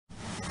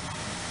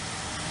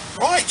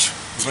Right,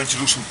 we're going to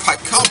do some pipe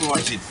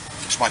carburising.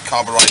 It's my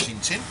carburising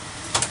tin.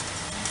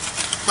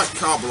 Pipe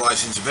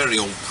carburising is a very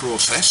old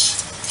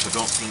process, which I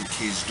don't think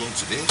is done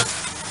today.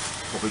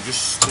 Probably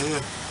just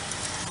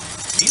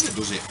neither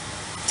does it.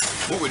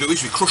 What we do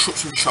is we crush up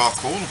some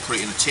charcoal and put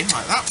it in a tin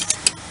like that.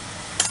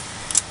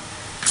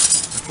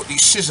 And put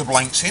these scissor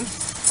blanks in.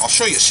 I'll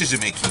show you a scissor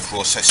making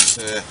process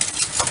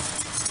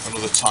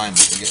another time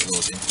that we get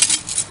those in.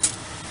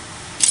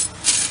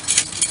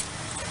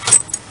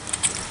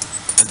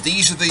 And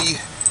these are the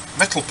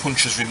metal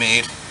punches we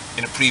made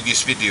in a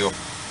previous video.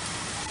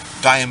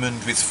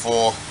 Diamond with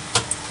 4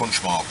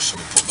 punch marks. So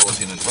we put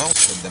those in as well,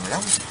 spread them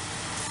around.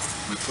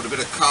 We put a bit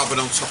of carbon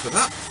on top of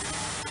that.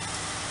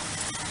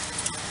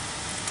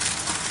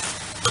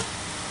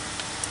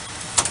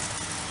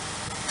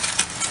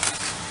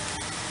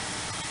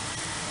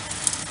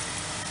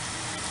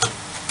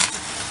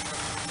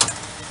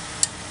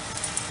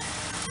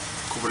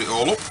 Cover it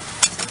all up.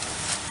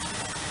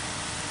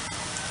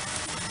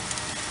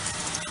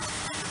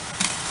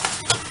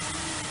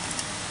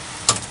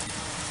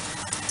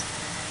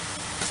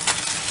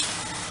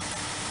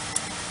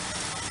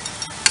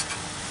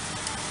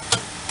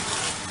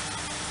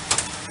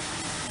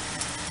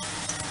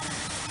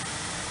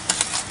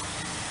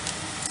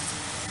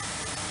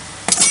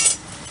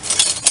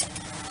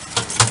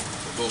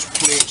 Those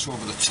plates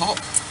over the top.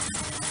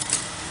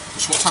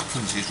 Because what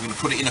happens is we're going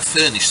to put it in a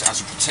furnace that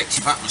has a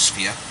protective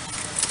atmosphere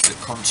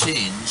that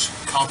contains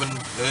carbon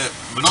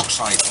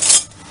monoxide,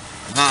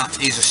 and that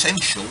is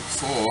essential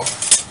for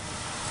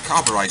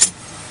carburising.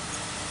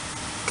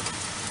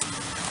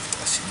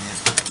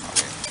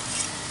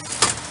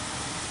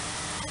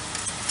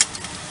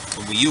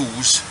 And we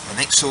use an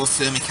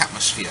exothermic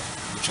atmosphere,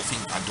 which I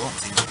don't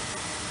think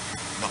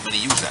not many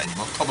use that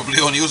anymore. Probably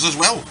only us as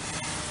well.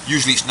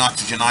 Usually it's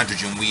nitrogen,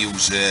 hydrogen. We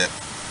use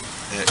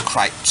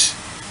cracked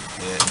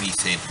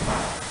methane.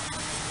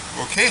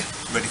 Okay,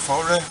 ready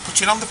for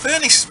putting on the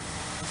furnace.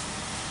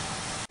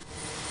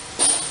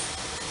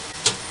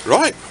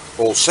 Right,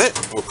 all set.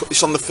 We'll put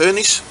this on the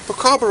furnace for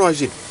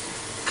carburising.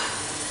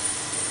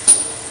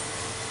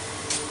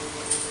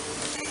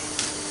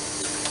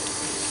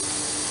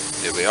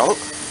 There we are.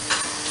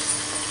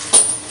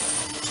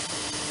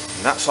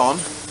 And that's on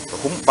the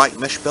humpback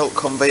mesh belt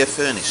conveyor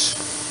furnace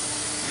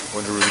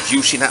under a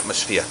reducing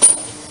atmosphere.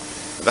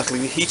 And that'll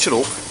be heated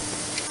up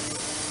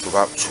to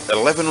about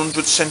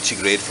 1100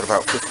 centigrade for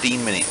about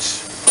 15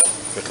 minutes.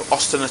 It'll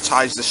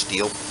austenitize the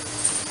steel,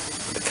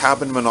 and the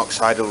carbon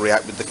monoxide will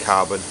react with the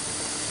carbon,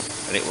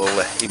 and it will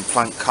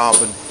implant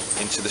carbon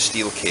into the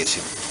steel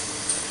casing.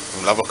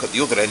 And we'll have a look at the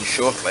other end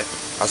shortly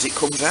as it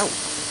comes out.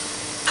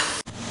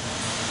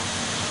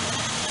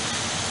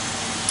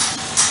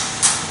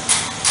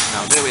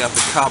 Now there we have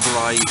the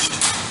carburised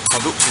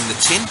product in the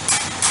tin,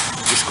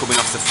 just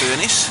coming off the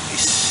furnace.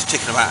 It's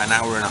taken about an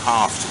hour and a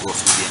half to go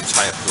through the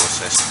entire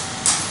process.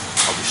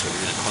 Obviously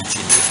within a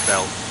continuous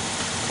belt,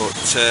 but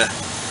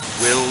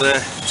we'll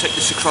take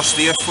this across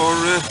there for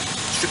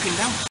stripping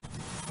down.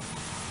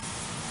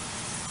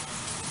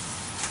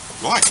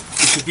 Right,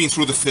 this has been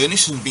through the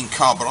furnace and been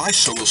carburised,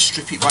 so we'll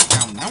strip it back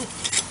down now.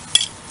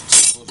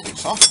 Take those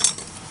bits off.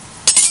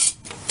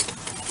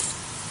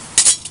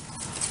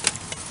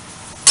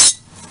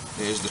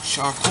 There's the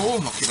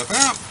charcoal, knock it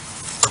about.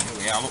 There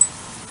we are, look.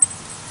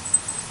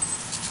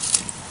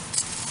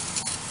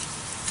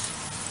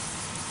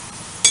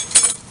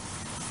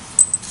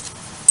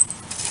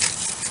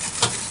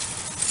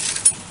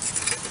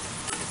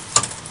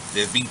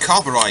 They've been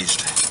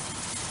carburised.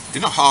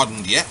 They're not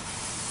hardened yet,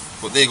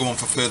 but they're going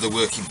for further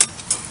working.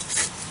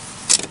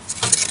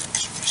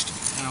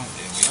 Now,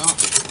 there we are.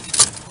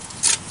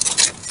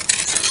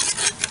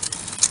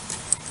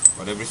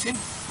 Got everything.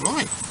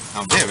 Right,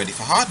 now they're ready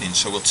for hardening,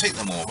 so we'll take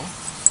them over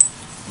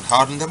and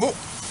harden them up.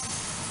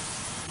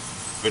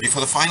 Ready for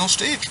the final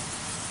stage.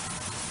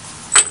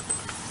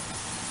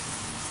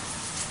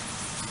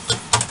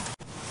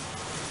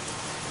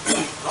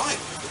 Right,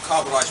 the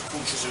carburised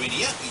punches are in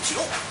here, heated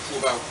up to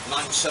about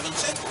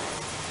 970.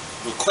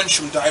 We'll quench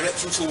them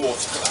direct into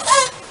water for that.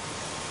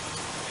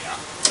 Yeah.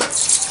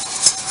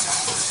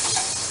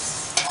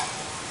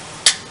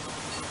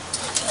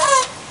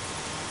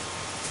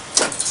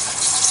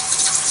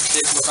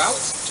 Shake them about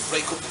to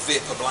break up the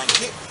vapour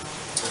blanket,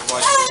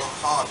 otherwise it will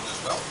harden as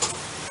well.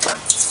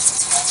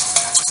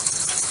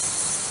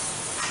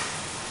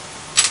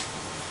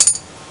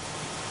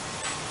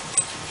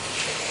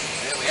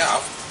 There we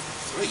have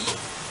 3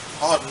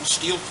 hardened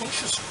steel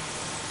punches.